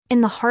In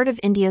the heart of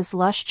India's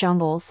lush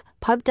jungles,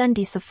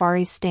 Pugdundee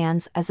Safaris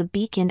stands as a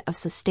beacon of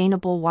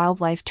sustainable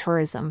wildlife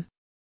tourism.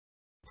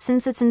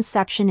 Since its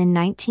inception in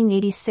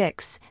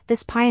 1986,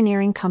 this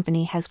pioneering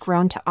company has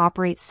grown to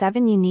operate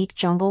 7 unique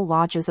jungle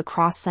lodges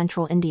across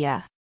central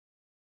India.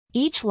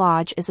 Each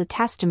lodge is a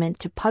testament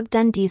to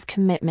Pugdundee's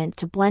commitment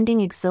to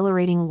blending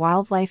exhilarating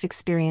wildlife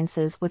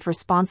experiences with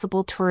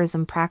responsible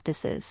tourism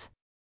practices.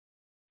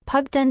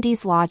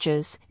 Pugdundee's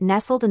lodges,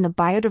 nestled in the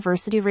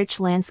biodiversity-rich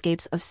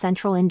landscapes of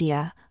central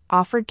India,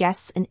 offer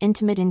guests an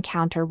intimate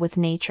encounter with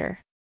nature.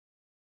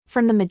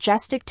 From the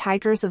majestic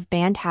tigers of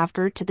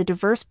Bandhavgarh to the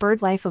diverse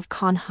birdlife of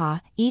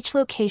Kanha, each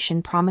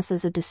location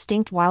promises a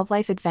distinct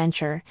wildlife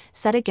adventure,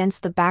 set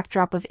against the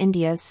backdrop of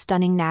India's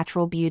stunning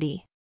natural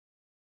beauty.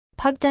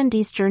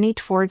 Pugdundee's journey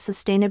towards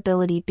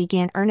sustainability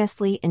began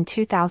earnestly in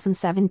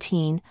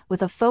 2017,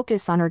 with a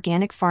focus on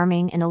organic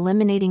farming and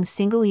eliminating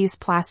single-use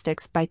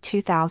plastics by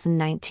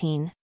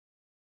 2019.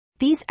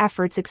 These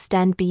efforts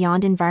extend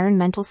beyond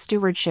environmental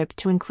stewardship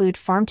to include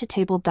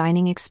farm-to-table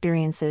dining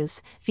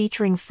experiences,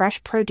 featuring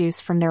fresh produce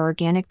from their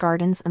organic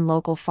gardens and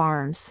local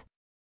farms.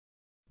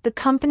 The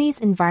company's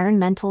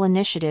environmental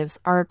initiatives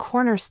are a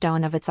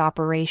cornerstone of its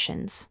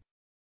operations.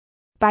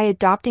 By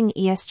adopting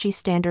ESG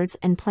standards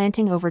and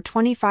planting over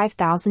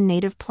 25,000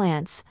 native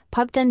plants,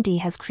 Pugdundee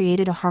has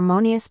created a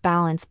harmonious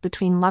balance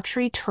between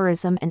luxury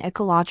tourism and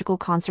ecological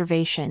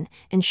conservation,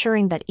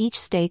 ensuring that each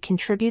stay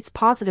contributes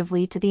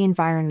positively to the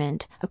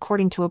environment,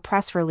 according to a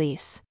press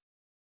release.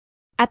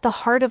 At the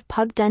heart of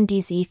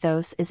Pugdundee's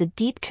ethos is a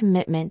deep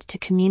commitment to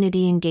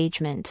community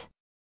engagement.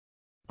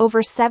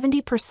 Over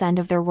 70%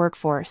 of their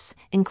workforce,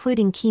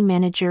 including key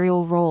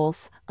managerial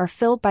roles, are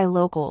filled by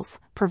locals,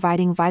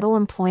 providing vital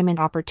employment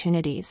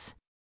opportunities.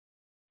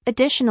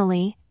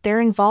 Additionally, their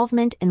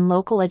involvement in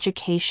local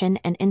education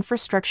and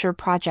infrastructure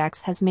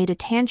projects has made a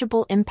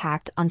tangible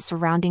impact on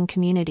surrounding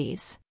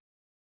communities.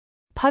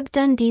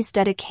 Pugdundee's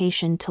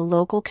dedication to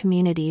local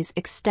communities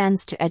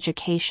extends to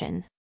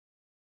education.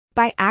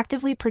 By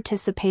actively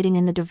participating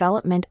in the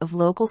development of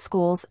local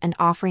schools and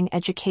offering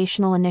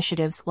educational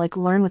initiatives like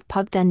Learn with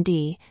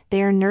Pugdundee,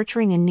 they are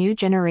nurturing a new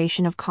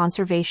generation of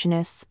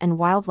conservationists and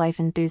wildlife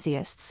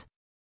enthusiasts.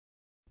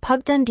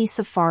 Pugdundee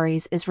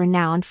Safaris is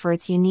renowned for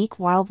its unique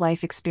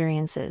wildlife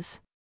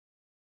experiences.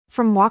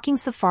 From walking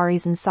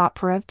safaris in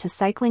Satpura to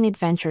cycling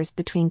adventures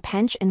between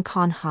Pench and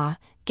Kanha,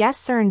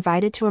 guests are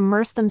invited to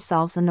immerse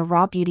themselves in the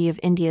raw beauty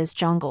of India's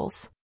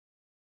jungles.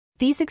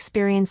 These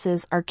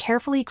experiences are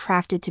carefully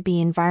crafted to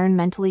be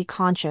environmentally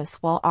conscious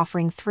while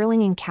offering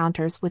thrilling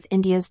encounters with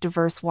India's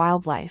diverse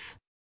wildlife.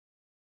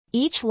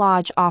 Each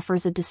lodge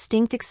offers a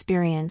distinct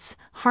experience,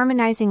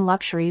 harmonizing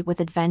luxury with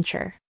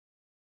adventure.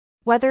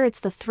 Whether it's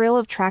the thrill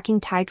of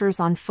tracking tigers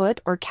on foot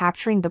or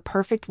capturing the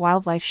perfect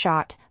wildlife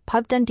shot,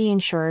 Pugdundee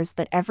ensures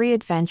that every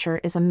adventure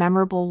is a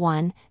memorable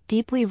one,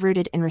 deeply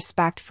rooted in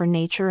respect for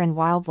nature and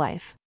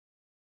wildlife.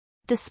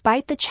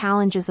 Despite the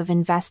challenges of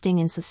investing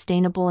in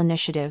sustainable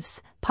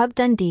initiatives,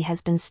 Pugdundee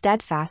has been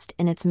steadfast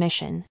in its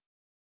mission.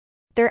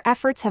 Their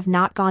efforts have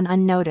not gone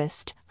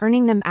unnoticed,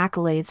 earning them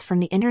accolades from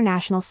the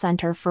International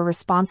Center for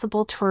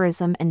Responsible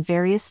Tourism and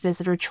various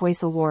Visitor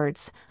Choice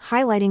Awards,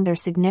 highlighting their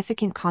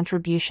significant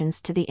contributions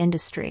to the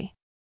industry.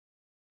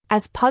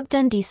 As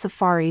Pugdundee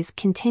Safaris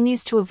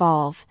continues to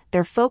evolve,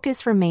 their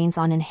focus remains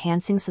on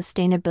enhancing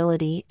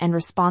sustainability and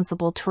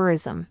responsible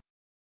tourism.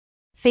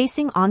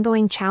 Facing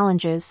ongoing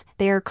challenges,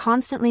 they are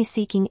constantly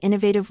seeking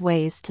innovative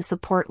ways to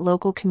support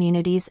local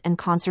communities and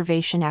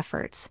conservation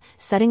efforts,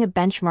 setting a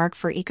benchmark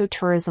for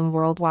ecotourism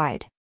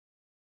worldwide.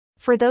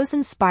 For those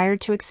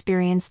inspired to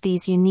experience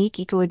these unique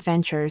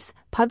eco-adventures,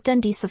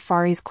 Pugdundee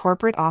Safari's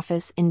corporate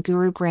office in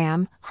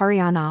Gurugram,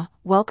 Haryana,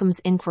 welcomes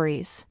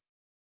inquiries.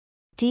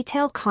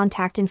 Detailed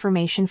contact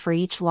information for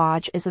each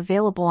lodge is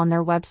available on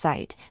their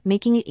website,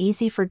 making it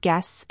easy for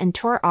guests and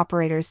tour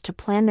operators to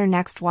plan their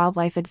next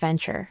wildlife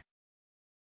adventure.